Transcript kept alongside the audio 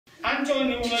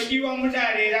Antoni unodiwa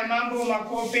mudare ramambo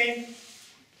Makope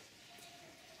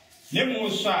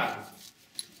nemuswa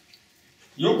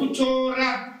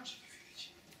yokutora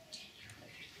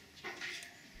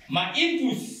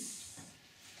ma-inputs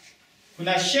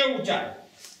kuna shelter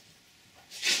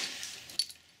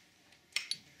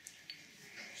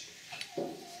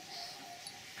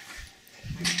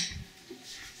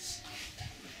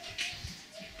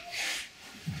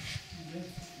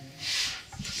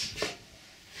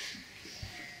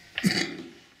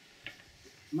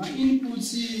ma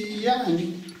inputs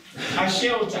yani a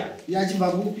shelter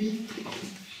yachibabupi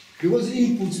because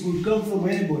inputs could come from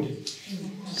anybody.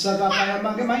 Saka kaya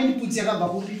ma inputs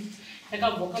yakababupi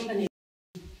yakabva company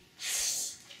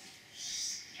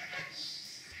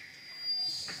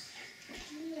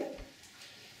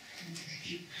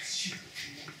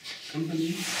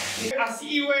asi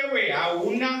iwewe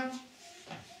hauna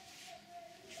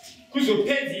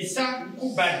kuzopedzisa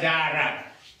kubhadhara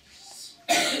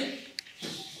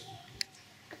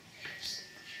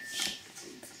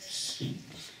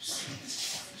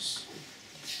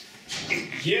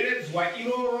geredzwa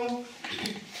iroro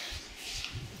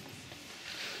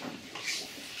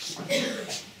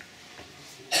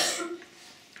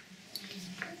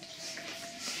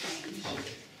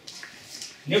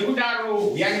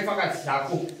nekudaro yani pakati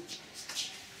dzako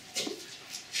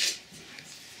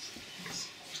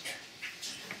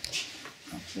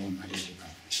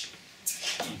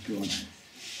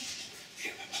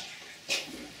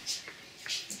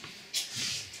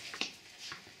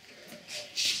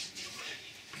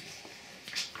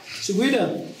Seguida,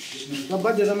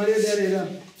 babadera Maria derera.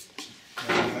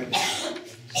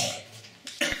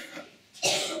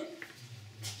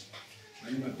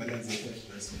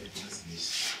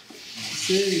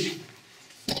 Sei.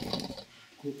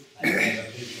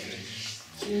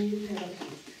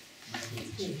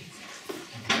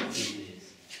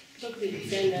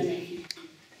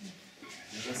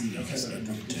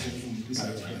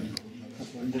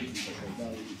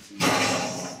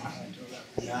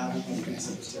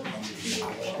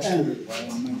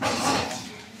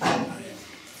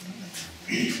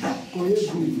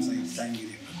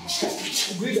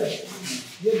 Guida,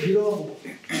 ye biro.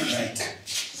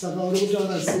 Saka uri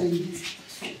kutaura sei?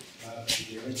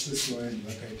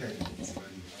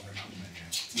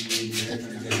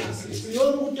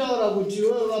 Yori kutaura kuti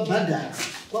wewe wabhadhara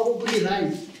kwako kuri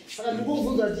right. Saka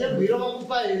ndikubvunza kuti ye biro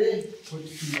vakupa here?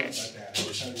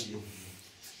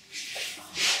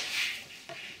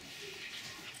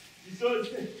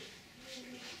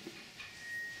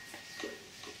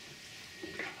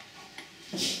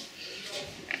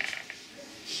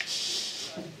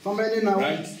 Famba ine nawo.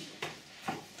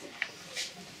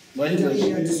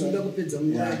 Ndinoda kupedza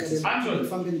nguva yakareba.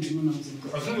 Famba ndino nawo.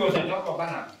 Wasungozatakwa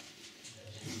pana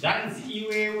zanzi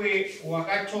iwewe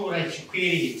wakatora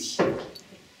chikwereti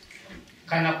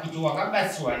kana kuti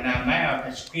wakabatsiwa namai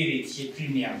pachikwereti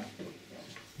chepremium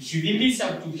ichivimbisa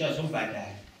kuti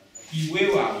uchazobhadhara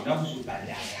iwewe hauna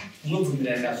kuzobhadhara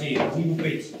unobvumirana sei hungu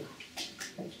kwete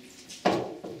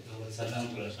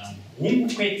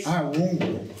hungu kwete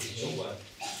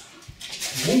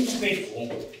hungu kwete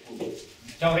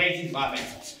tauraiti baba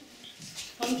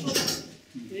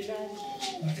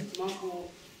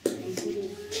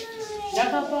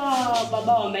ndakapa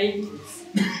baba wamainputs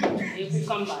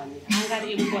ekukambani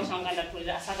angari ekukwashanga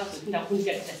ndatorera asaka kuti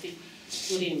ndakundika kuti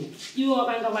kurima ivo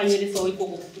vakanga vanyoresawo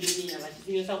ikoko kupremiya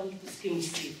vachitinyosa kuscheme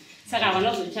C saka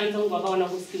havana kuzochanza kunge vakaona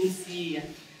kuscheme C iya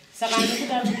saka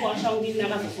ndikuda kuwashangini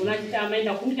nakazogona chiti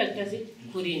amaenda kundika kuti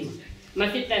kurima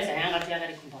mafertilizer yanga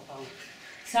tiyakari kumba pangu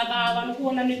saka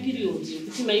vanokuona neperiodi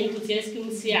yekuti mainputs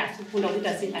yascheme C achikunda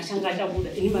kuita se achanga achabuda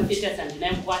ini mafertilizer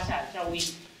ndinaye kuwasha achauya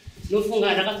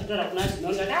nofunga ndakazotora kuna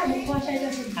zvinoona mukwasha ita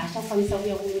kuti achakwanisa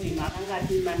kuya kurima akanga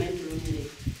ati manaitiromire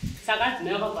saka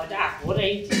adzimai vakabva ati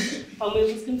alright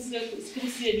pamwe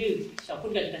skills yedu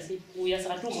zvakundika kuita sekuya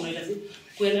saka togonoita se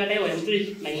kuya ndakadaiwa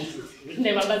yamutore mainputs nekuti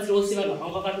ndaivabatsirawo se vanhu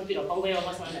vakanga vakatopira panguva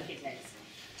yavakasangana nafertilizer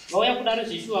vauya kudaro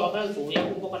zveshuwa vakazouya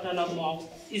kungokwatana mumaoko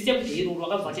isi sekuti iroro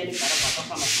vakabva ati anebharabha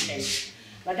akafa mafertilizer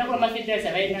vatakura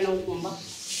mafertilizer vaenda nawo kumba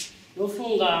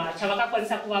nofunga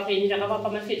chavakakwanisa kuvapa ini ndakavapa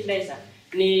mafertilizer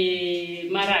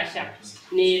nemarasha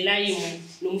nelaimu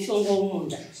nomushonga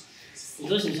womunda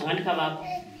ndo zvinhu zvanga ndikavapa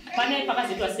pane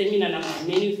pakazoitwa semina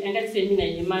namudhumeni angati semina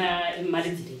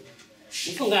yemaridzire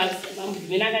ndifunga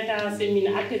mudhumeni akaita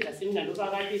semina apedza semina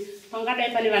ndopakati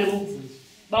pangadai pane vane mubvunzo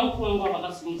bangu wangu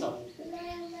vakasumudza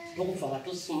ndokubva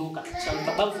vatosumuka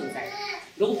saka babvunzai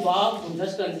ndokubva vabvunza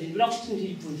zvikanzi ndoda kuti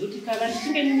ndibvunze kuti kana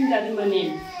ndichinge nini ndarima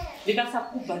nemi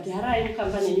ndikasakubhadharai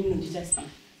mukambani yenyu munondiita sei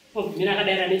mudhumeni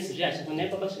akadaira nezviri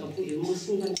achakanai baba zvikakuye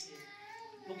musunga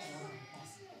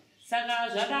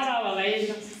Saka zvadaro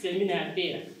vakaenda kusemina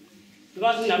yapera.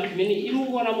 Ndovazvina Mudhumeni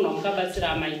imuona munhu amukabatsira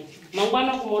amai.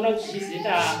 Mangwana kumuona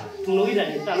kuchizoita munoita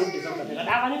nezveanobvisa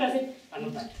kubata. Avanoita sei?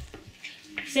 Vanobata.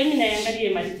 Semina yanga iri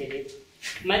yemadhidhereka.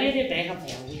 Mari yerebha yakabva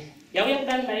yauya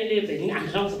kudani mari yerebha ini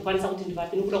handina kuzokwanisa kuti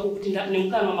ndivape nokuda kwokuti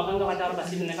nemukanwa makanga vataura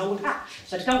pasemina ndakangoti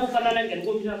zvatikangofanana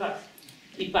ngandikomira pa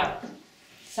ipapo.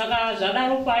 Saka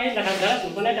zvadaro paye ndakagara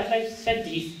zvinokonaita 5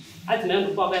 days. Adzimai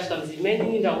ndipo akasvika kuti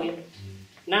maini ndauya.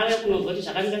 Nawe kunonzwa kuti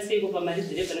zvakamira seiko pamari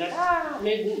dzerebha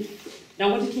ndikati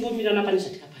ndangoti tingomirana pane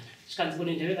zvatikapana. Zvikanzi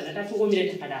kune ndeve kana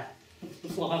tatingomira takadaro.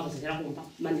 Ndofunga kwambozokera kumba.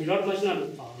 Mandiro ari machina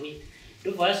ndobva wauya.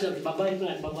 Ndobva wasvika kuti baba vari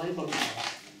kuna baba vari parubva.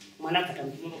 Mwana bata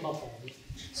mutuma baba wauya.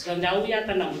 Saka ndauya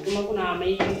kana mutuma kuna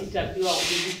amai tapiwa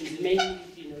kuti ndimeni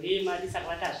ndinorema saka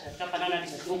vatazvina tikapanana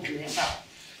ndikatingogumira ipapo.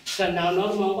 Saka ndaona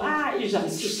uri mangu izvi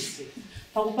hazvisizvise.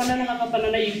 Pakupanana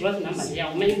vakapanana ibhura zvinamba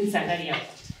yawo mai ndisangari yawo.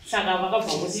 Saka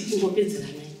vakabva kuti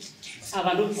tingopedzerana.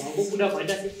 Ava ndobva vangobuda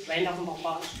kwaita se vaenda kumba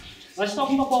kwavo. Vasvika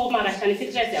kumba kwavo marasha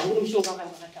nefetiraisi yangu nemushonga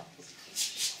wakanga vakatakura.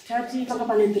 Tati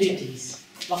pakapane 3 days.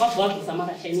 Vakabva vadzosa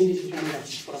marasha inini ndirikumira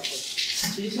kuchikora kwacho.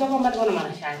 Zvichisvika pamba ndikaona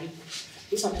marasha aripo.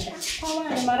 Ndosakati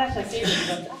kwava nemarasha sei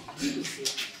ndikati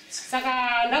saka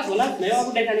ndazoona dzimai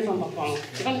vakudaita nepamba kwangu.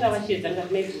 Ndikanga vachedza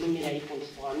ndikati maigurumira ipo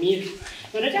ndobvamira.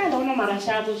 Ndoti andaona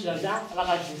marasha ako zvikanzi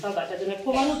vakadzosa bata ndikati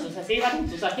ko vanodzosa sei vari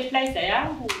kudzosa fertilizer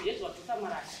yangu yezvadzosa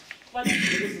marasha.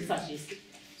 Kudzosa zvese.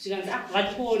 Zvikanzi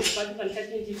vatikuoni kwati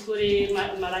ndikati nditore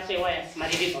marasha iwaya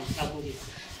marerebha musakungisa.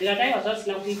 Ndikati aiwa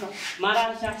zvasina kuipa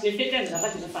marasha nefertilizer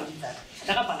zvakati zvafambidzana.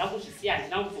 Ndakabva ndakuzvisiya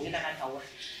handina kuzonge ndakataura.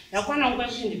 Ndakwana nguva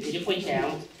yekuti ndibvire pocha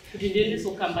yangu kuti ndiendese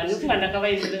kukambani nofunga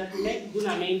ndakavaendera kuti maiguru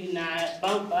namaindi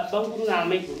nabanguru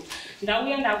namaiguru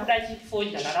ndauya ndakuda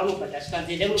chifocha ndaraunobhadha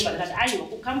zvikanzi ende munobhadha kati aiwa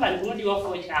kukambani kunodiwa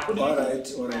focha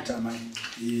Alright amai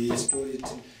story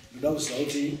ndoda kuziva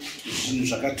kuti zvinhu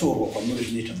zvakatorwa kwamuri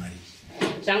zvinoita mari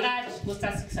zvanga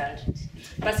zvichikosta 600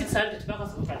 pa600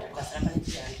 pakazobhadha kasara pane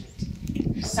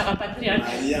 300 saka pa 300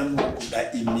 mari yangu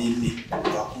kuda imimi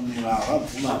vakumwa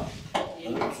vabvuma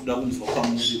kuda kunzwa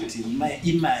kwamuri kuti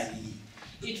imari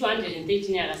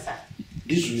 213 yakasara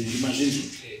ndizvo mazvinji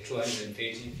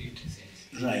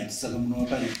 213.50 right saka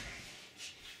munowapari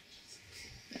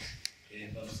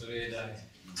pamusoro edati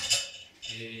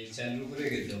chandiri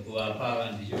kuregedza kuvapa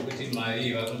vanhu ndechokuti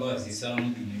mari vakanga vazisa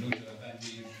Mudhumeni kuti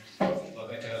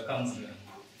vakati vakamura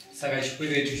saka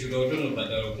chikweretu chida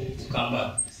kutonobhadhara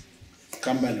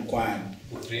kukambani kwani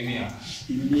kupremium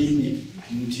imini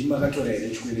muti makatora here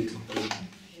chikweretu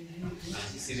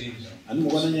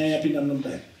handimukwana nyaya yapinda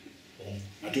munomudai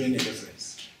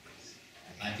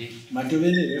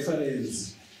matove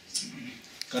nereference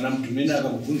kana Mudhumeni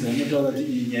akakubvunza inotaura kuti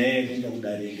iyi nyaya yakaenda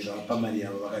kudare endera vapa mari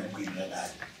yavo vakandikuindira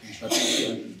dare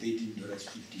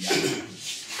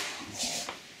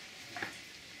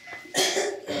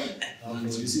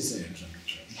 $213.50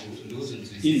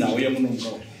 inhau yamunomuka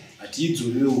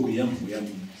hatiidzorirewo kuyambuya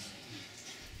muno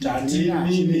tati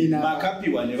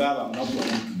makapiwa nevava munakuwa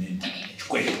Mudhumeni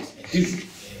chikwete ndizvo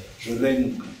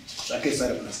zvoraimuka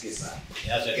zvakesara kunasikesara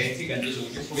zvakaitika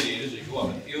ndezvokuti foyero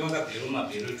zvechiwaka ivo vakabvero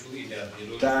mabhero 2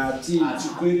 bhero tati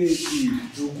chikwereti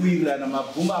zvokuwirirana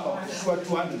mabhuma apa kushuwa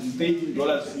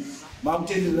 $213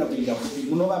 makutenderera kuenda kuti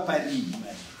munovaparii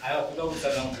aiwa kuda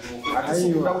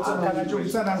kana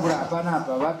chokutsanangura hapana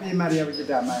apa vape mari yavo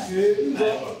chete amai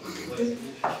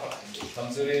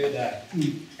pamusoro edari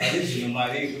asi zvino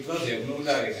mari kuti vaziva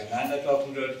kunokudarika nhanda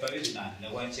twafundira kuti pane zvino handina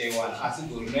kwanchaiwana asi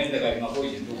gori rinoenda kati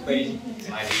makoje ndokupai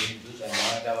mari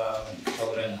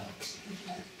zvandavataura navo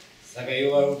saka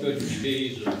ivo vari kutoti ndipe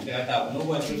izvo ndikati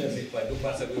akunokwanitotasekwa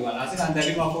ndokwanisa kuiwana asi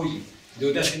kandari makoje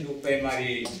ndokuta sendokupai mari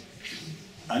yei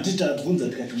handiti tabvunza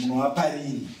tikati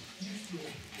munovaparini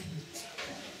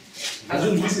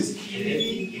azvinzwisisi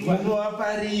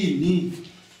munovaparini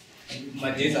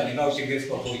madhezi anenge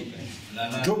akuchengeswa foyi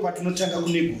ndo patinotanga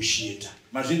kunegoshiyeta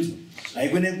mazvinzwa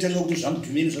haikone kutanga kuti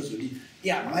zvaMudhumeni zvazodii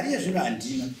mari yezvino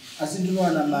handina asi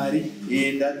ndinowana mari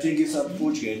ndatengesa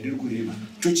podya yandiri kurima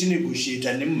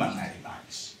tochinegoshiyeta nemumhanhare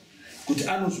manje kuti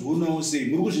anozvionawo sei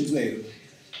muri kuzvinzwa here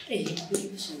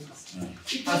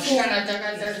asi kana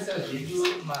takatarisa zvedu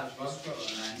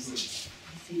mazvasukavanaando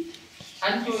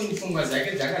andoni pfungwa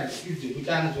dzake dzakadzikidze kuti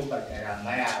anozobhadhara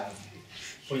amai avo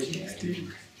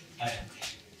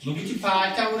nokuti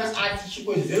paataura ati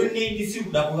chikonzero nei ndisiri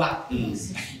kuda kuvaka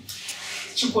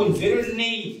chikonzero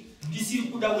nei ndisiri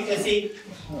kuda kuita sei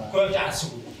kuti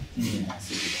asikuda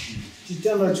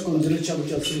titanga chikonzero chako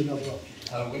chasirina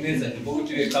kuvaka kunedza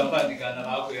ndimbokuti vekambani kana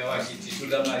vakuya vachiti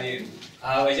toda mari yedu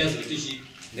vachazoti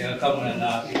ndakakamura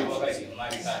navo vakadya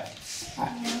mari kati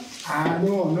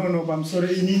No, pamusoro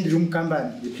ini ndiri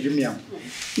mukambani yepremium.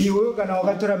 Iwe kana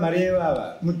wakatora mari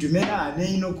yevava Mudhumeni ane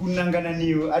inokunangana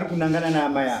niwe ari kunangana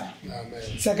naamai ava.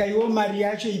 Saka iwo mari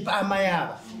yacho ipa amai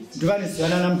ava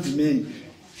ndovanozivana naMudhumeni.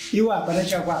 Iwe hapana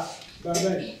chakwapa.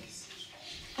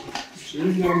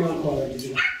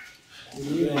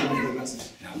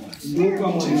 Ndopa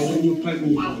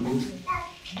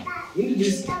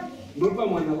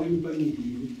mwana wenyu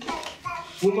pamibiri.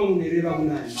 Fuma munereva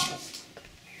kunani.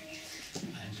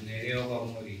 Andinereva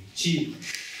kwamuri. Chi.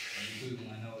 Ndikuyi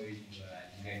mwana wenyu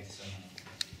ngaitisa mwana.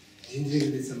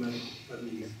 Ndindirekesa mwana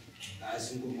pamibiri.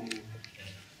 Asi ngomo.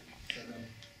 Saka.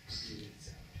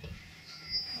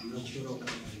 Amnokutora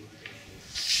kwamuri.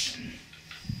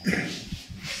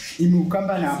 Imi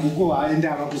ukambani hamuko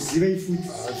haenda avakuziva ifuti.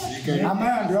 Amai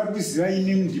ando vari kuziva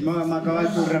ini ndima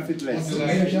makavatorera fertilizer.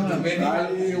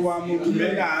 Aiwa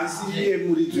Mudhumeni haasi iye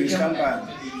muridzi wekambani.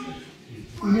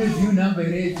 Une view number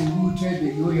here to who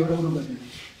tribe you your own.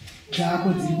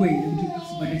 Dzako dziri kwei kuti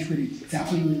madechwereti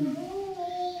dzako iwe.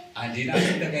 Andina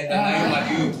ndakaenda nayo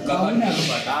madiyo kukambani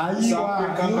kubata.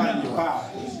 Aiwa kambani pa.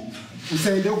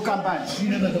 Usaende kukambani.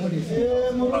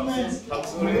 Murume.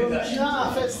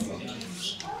 Na first.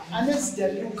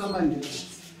 Anesitari kukambani.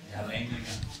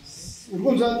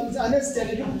 Urikunzwa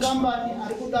anesitari kukambani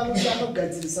ari kuda kuti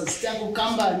anogadzirisa sita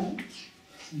kukambani.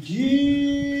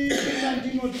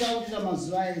 Ndinotaurira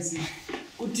mazuva ese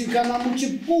kuti kana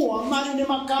muchipuhwa mari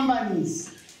nemacompanies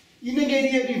inenge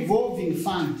iri revolving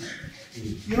fund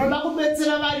inoda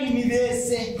kubetsera varimi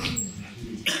vese.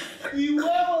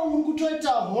 Iwewe uri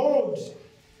kutoita hold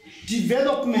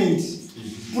development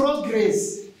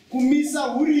progress kumisa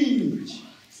urimi.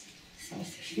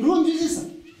 Runzwisisa?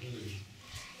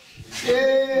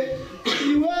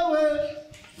 Iwewe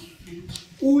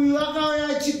uyu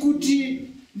akauya chikuti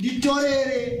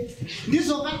nditorere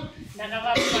ndizoka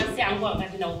ndakavapasi angu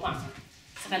akati naupanga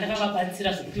saka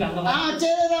ndakavabatsira zvokuti vanga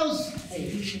terera uzi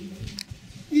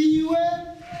iwe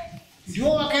ndiwo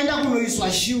wakaenda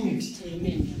kunoiswa shield.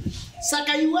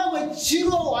 Saka iwewe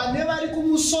chirohwa nevari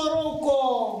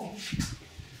kumusoroko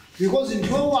because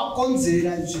ndiwo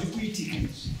wakonzera zviri kuitika.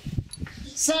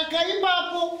 Saka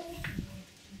ipapo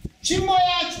chimo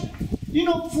yacho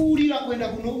inopfuurira kuenda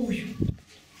kuno uyu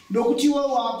nokuti iwe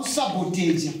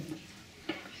wakusaboteja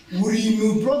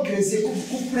urimi progress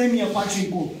yekupremia kwacho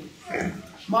ikoko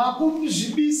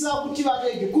makuzvibisa kuti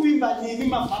varege kuvimba nemi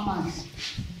mafamasi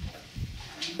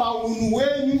paunhu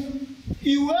wenyu.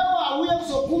 Iwewe hauye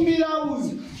kuzokumbira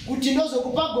uyu kuti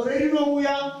ndozokupa gore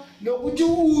rinouya nokuti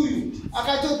uyu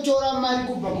akatotora mari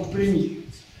kubva kupremia.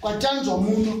 Kwatanzwa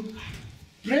muno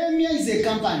Premier is a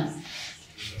company.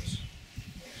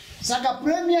 Saka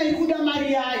Premier ikuda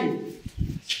mari yayo.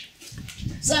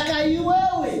 Saka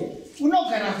iwewe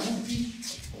unogara kupi?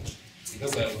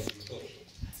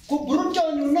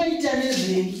 Kubruton unoita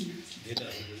nezvei?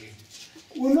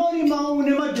 Unorima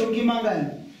une madhongi mangani?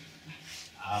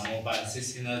 Mubasi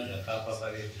sina zvakapa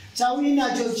pare.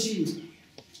 Chauinacho chii?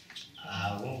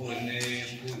 Kungone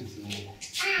mbudzi.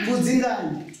 Mbudzi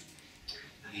ngani?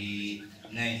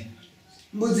 9.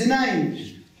 Mbudzi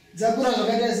 9. Dzakura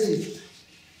zvakaita sei?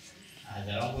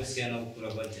 Dzakangosiyana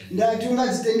kukura kwadzo. Ndati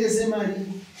ungadzitengese mari.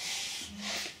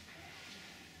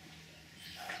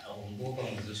 Ngoka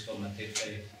muzosvika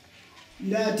ma35.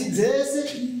 Ndati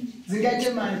dzese dzingaite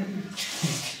mari.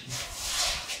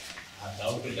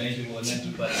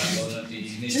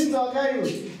 Chinzwakaiwo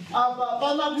apa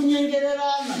hapana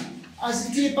kunyengererana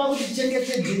asi tiri pakuti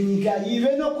tichengetedze nyika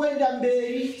ive nokuenda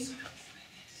mberi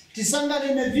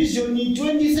tisangane nevision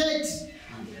 2030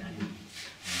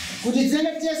 kuti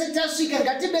tinenge tese tasvika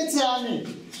ngatibetserane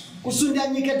kusunda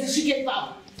nyika tisvike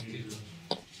ipapo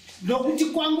nokuti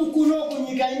kwangu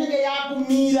kunoku nyika inenge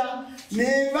yakumira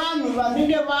nevanhu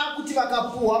vanenge vakuti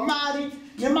vakapuhwa mari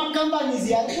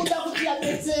nemacompanies ari kuda kuti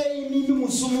abetsere imimi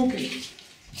musumuke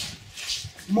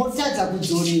motadza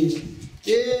kudzorera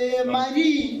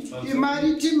mari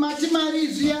timati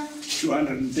zviya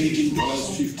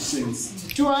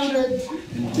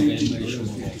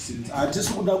 $213.50.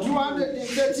 Hatisi kuda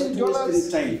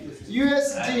 $213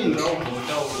 USD.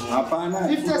 Hapana.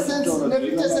 50 cents.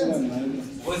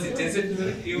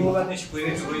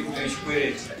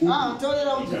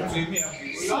 Torera kuti.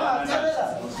 Torera.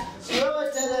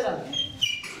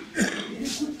 Iri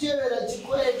kutevera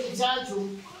chikwereti chacho.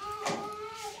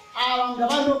 Ava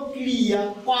ngavanokliya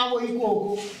kwavo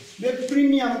ikoko.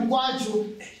 Nepremium kwacho.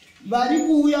 Vari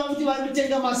kuuya kuti vari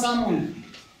kutenga masamoni.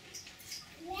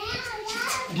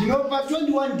 Ndinopa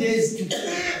 21 days to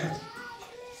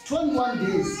 21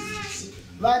 days.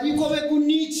 Variko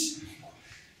vekunich,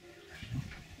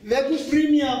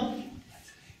 vekupremium,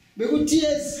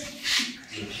 vekuTS,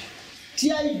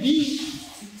 TIB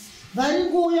vari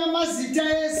kuuya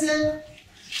mazita ese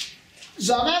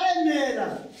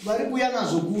zvakaremera vari kuuya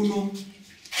nazvo kuno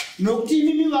nokuti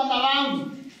imimi vana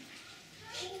vangu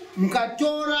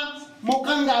mukatora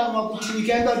mokanganwa kuti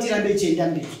nyika yedu atirambe ichienda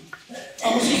mberi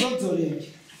hamusi kuzodzorera.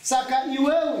 Saka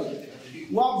iwewe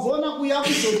wagona kuya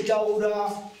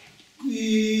kuzotaura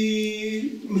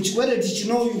muchikwereti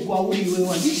chinouyu kwauri iwewe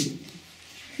handiti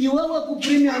iwewe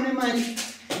kupremium nemari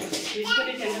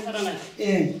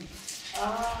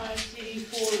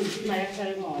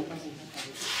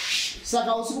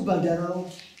saka usi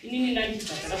kubhadharawo inini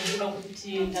ndandibhadhara kuda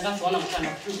kuti ndakazowana mukana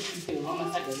kuti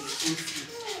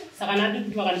saka ndati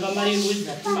kuti vakandipa mari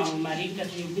yekuwedzera mamwe mari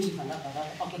ikatiyokundibva ndabhara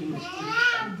pakuri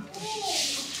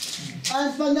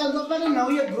pandanga pane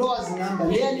nhau yegrowers number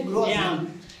leyani growers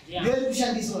number ndiyori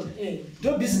kushandiswa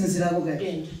ndo business rako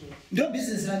kai ndo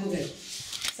business rako kai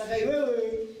saka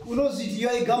iwewe unozviti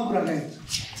yoaigambura kai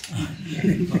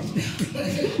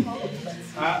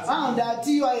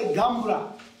ndati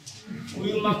yoaigambura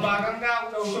uyu mama akanga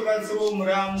akuda kutobatsirawo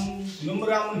muramu zvino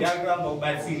muramu ndakuramba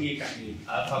kubatsirika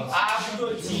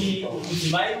akutoti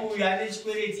mudzimai uyu ane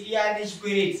chikwereti iye ane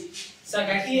chikwereti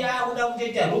saka iye akuda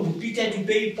kutoita rob peter to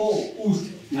pay paul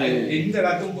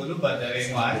ndakatombonobhadhara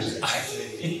imwari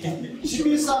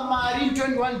chibisa mari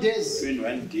 21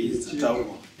 days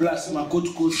tataurwa plus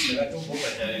macourt cost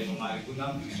ndakatombobhadhara imwari kuna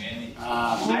Mudhumeni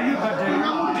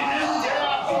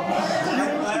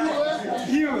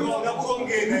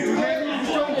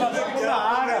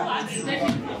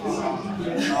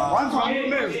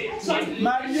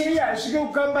mari yei asvike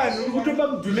kukambani uri kutopa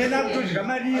Mudhumeni akutodya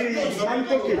mari yei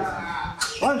anipoketi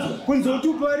wanzo kunzoti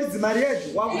upawaridzi mari yacho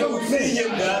wakuda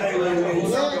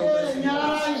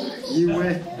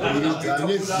iwe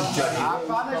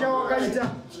hapana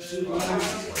chawakaita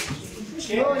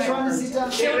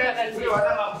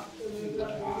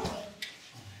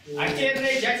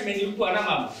achierere judgment iri kuwana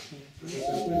mama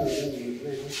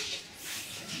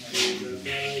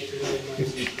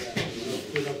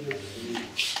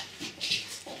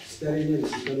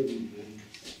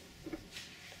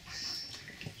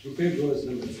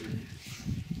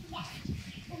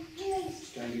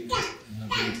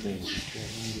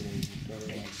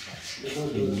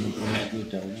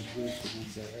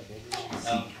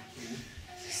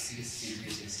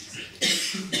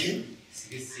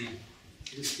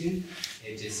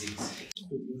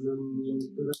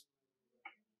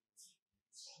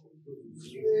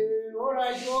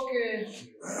Alright, okay.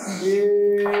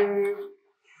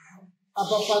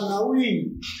 Apa panhau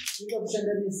iyi inoda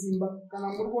kushanda nesimba kana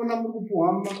muri kuona muri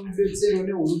kupuhamba mubetsero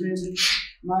nehurumende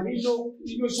mari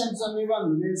inoshandiswa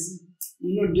nevanhu vese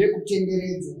inode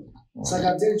kutenderedza saka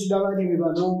tichida varimi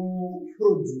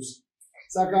vanoproduce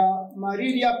saka mari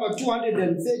iri apa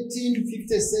 213.50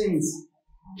 cents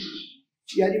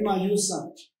yari mayusa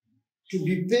to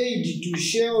be paid to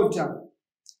shelter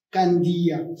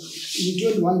Kandia in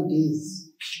 21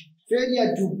 days.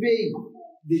 Failure to pay,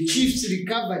 the chief's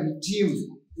recovery team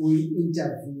will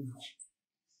intervene.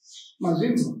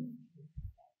 Mazvinzo,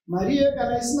 Maria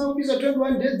kana isina kupisa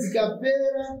 21 days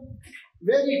zikapera,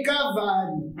 very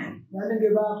covered, vanenge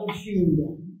vakufinda.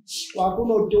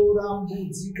 Wakunotora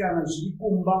mbudzi kana zviri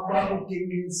kumba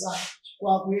kwakutengesa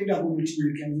kwakuenda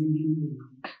kunochinyika nyingine.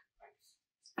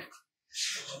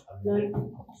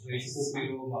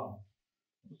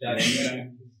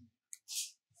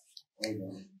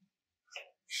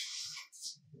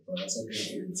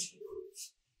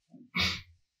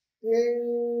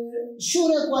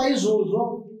 Shure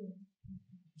kwaizvozvo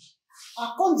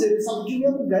akonzeresa kuti uye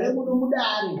mugare muno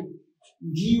mudare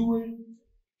ndiwe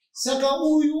saka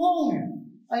uyu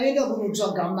aenda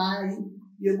kunotsvaga mari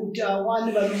yekuti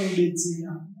awane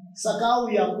vanomudetsera saka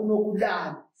auya kuno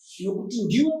kudare nokuti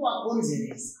ndiwe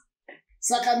wakonzeresa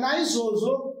saka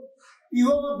naizvozvo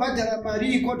iwe wabhadhara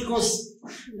mari court cost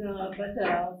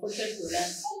ndabhadhara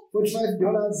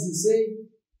 $45 say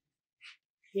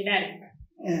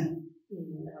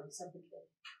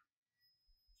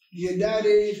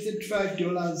yedare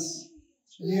 $35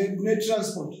 net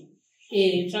transport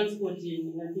transport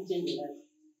ndingatitendera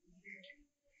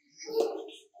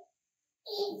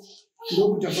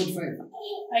ndokuta 45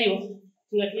 aiwa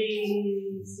tingati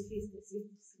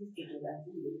 $60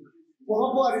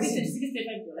 wakapoa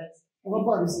 $65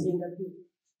 wakapoa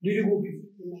ndiri kupi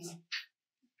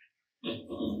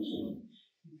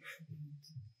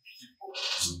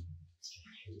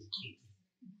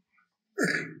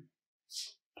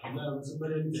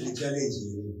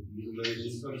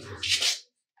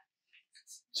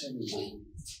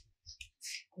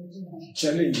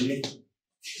challenge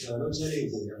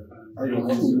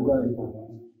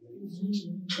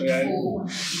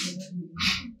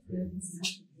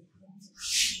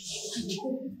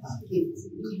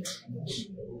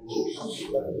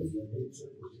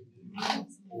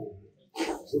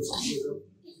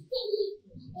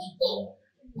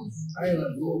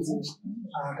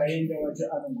akaenda wacho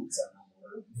anongutsa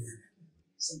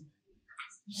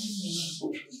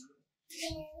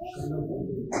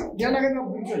ndiana kana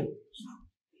kuita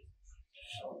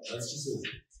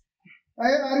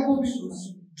ari kupi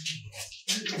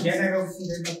ndiana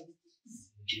kufunda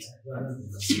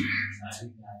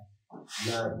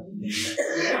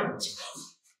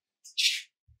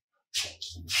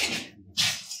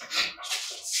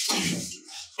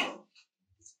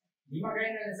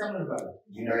Makaenda nesamuni baba.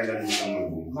 Ndinoenda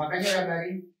nesamuni. Makanyora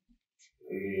mari.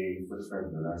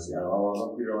 $45.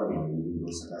 Wakakwira vanhu vaviri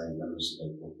ndosaka vanosvika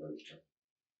ikoko.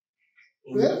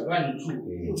 Vanhu 2.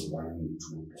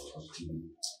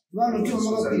 vanhu 2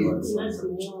 makakwira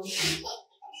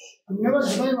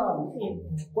nevadzimai vavo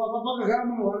kwava pakagara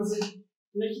munhu wanze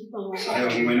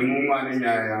mumwe nemumwe ane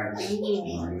nyaya yake.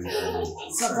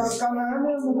 saka kana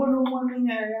ane mumwe nomumwe ane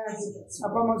nyaya yake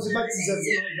apa mazibatisa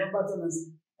zvabatana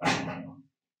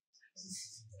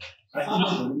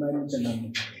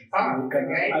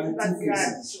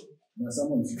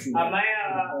amai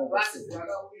ava vanhu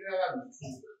vakakwirira vanhu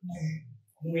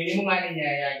mumwe nemumwe ane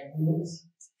nyaya yake.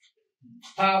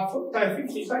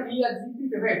 Pa55 years,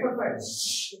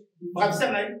 45. Makabisa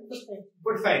mari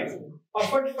 45.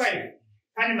 Pa45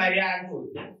 pane mari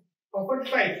yaantozi.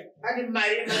 Pa45 pane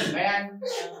mari yemadzimai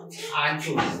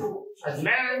aantozi.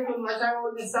 Madzimai aantozi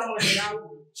vachaone samoni yavo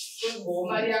kwengowo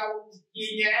mari yavo.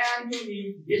 Iyi nyaya yaantozi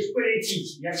yechikwereti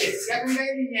ichi yakanga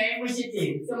iri nyaya imwe chete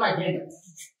semagenda.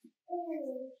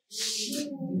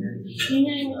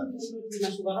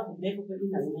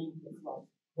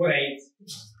 Alright.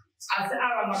 Asi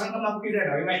ava makanga makwira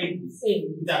nawe maibhusi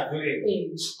kuti adzorere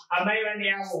amai vane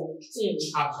yavo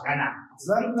zvakanaka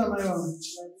vari kuna mai vavo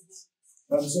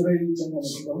pamusoro itanga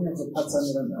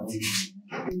nekunyatsopatsanyira nhau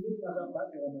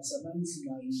vakabhadhara masamanisi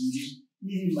maviri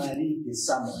iri mari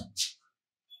yesamoni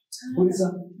purisa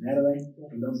nharavai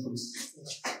kuda mupurisa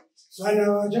vanhu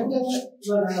ava chakutanga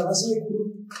vanhu ava vasekuru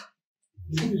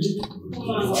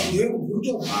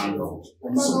ndeyekubvutomanga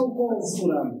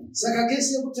saka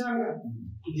kesi yekutanga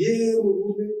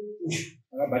ndeyemurume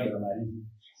akabhadhara mari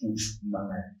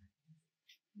mumangara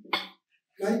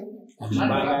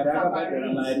mangara akabhadhara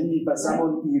mari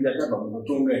pasamoni iri ratabva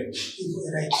mukutonga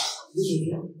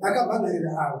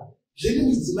akabhadharira avo zviri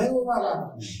mudzimai wovava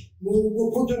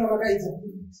mukotora vakaita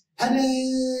pane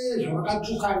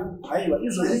zvavakatukana aiwa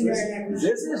izvozvo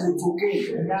zvese zvitukei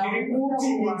tiri kuti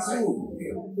isu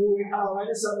ava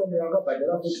vane samoni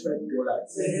vakabhadhara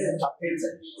 $45 apedza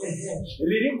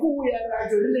riri kuuya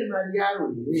racho rine mari yaro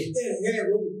here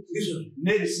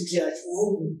nerisiti yacho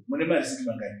mune marisiti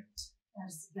mangani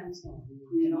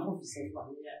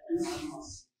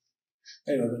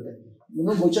aiwa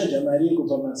munombochaja mari yeko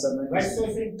pamasamani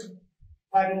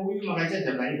pano uyu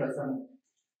makachaja mari pasamoni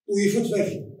uyu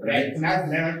 45 right now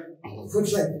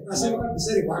 45 asi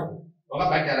vakabvisari kwako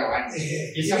wakabhadhara 1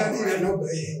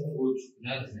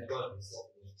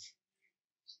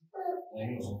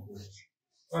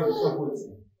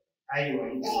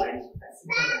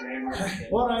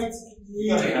 alright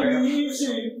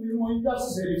imoita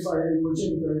kuverify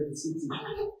imochekera risiti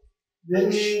then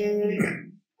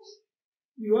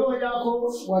iwewe yako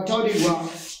wataurirwa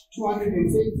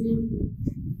 230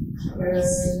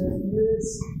 US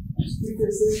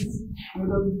 50%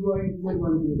 noda kudiwa in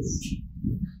 21 days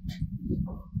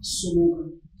sumuka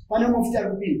pane mafuta ari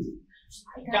kupinda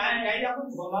ndaida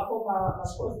kunzwa mako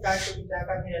mapost acho kuti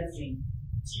akamira sei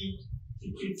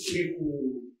tiitire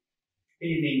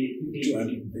kupeyimende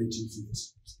 230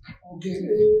 okay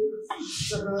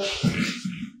saka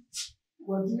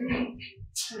wati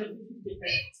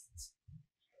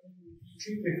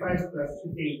 55 plus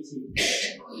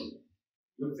 280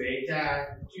 yobvaita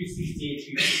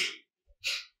 268.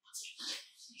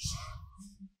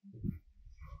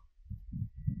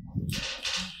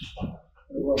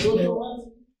 total what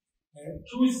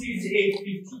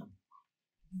 268.50.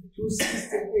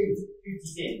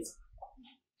 268.50 cents.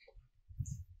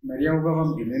 mari yangu papa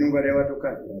mgimeni ngwari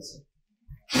watokadhirasa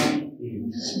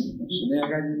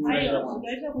aiwa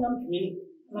kuna mgimeni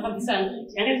vakabvisa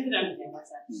yanga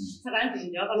ndikirandikambasa saka andini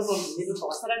ndavakanopa mgimeni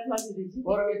kwasara timasiriji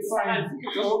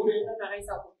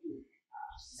akaisa kupi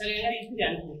saka yanga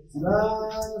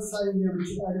ndikirandikambasa vasaine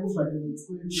kuti ari kubhadhara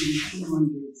 21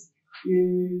 days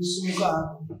sumuka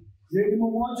zedi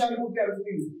mumwe wacho ari kupi ari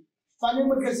kupinda pane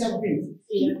imwe kesi yakupinda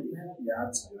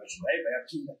yaibva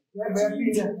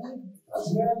yapinda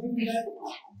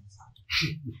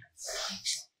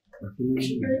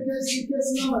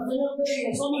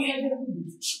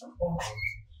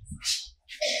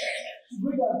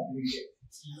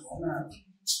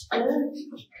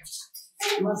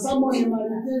Masamoni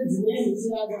maritenzi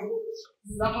neenziyaga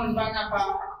Someone back up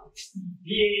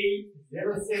PA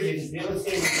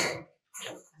 0707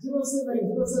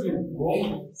 0707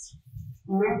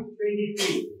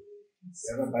 23.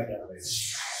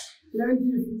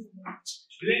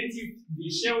 Plenty the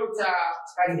shelter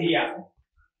Kandia.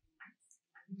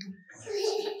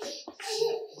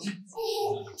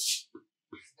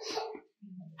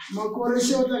 Makore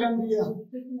shelter Kandia.